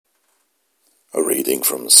Reading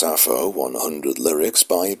from Sappho 100 Lyrics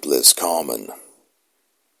by Bliss Carman.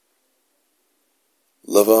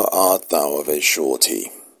 Lover art thou of a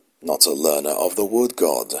surety, not a learner of the wood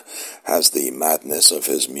god. Has the madness of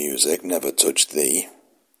his music never touched thee?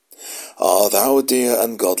 Art thou dear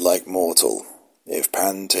and godlike mortal? If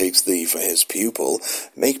Pan takes thee for his pupil,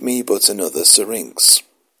 make me but another syrinx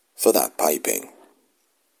for that piping.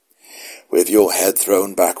 With your head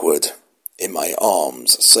thrown backward, in my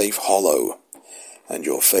arms safe hollow, and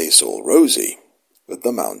your face all rosy with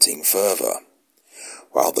the mounting fervour,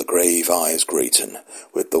 while the grave eyes greeten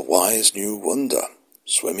with the wise new wonder,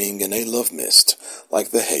 swimming in a love mist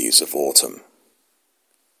like the haze of autumn.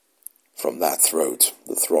 From that throat,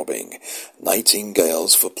 the throbbing,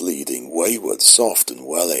 nightingales for pleading, wayward, soft and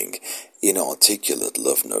welling, inarticulate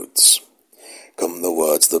love notes. Come the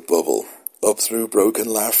words that bubble up through broken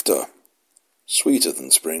laughter, sweeter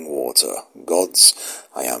than spring water. Gods,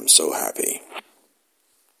 I am so happy.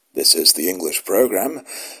 This is the English program,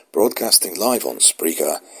 broadcasting live on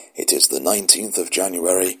Spreaker. It is the 19th of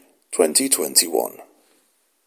January, 2021.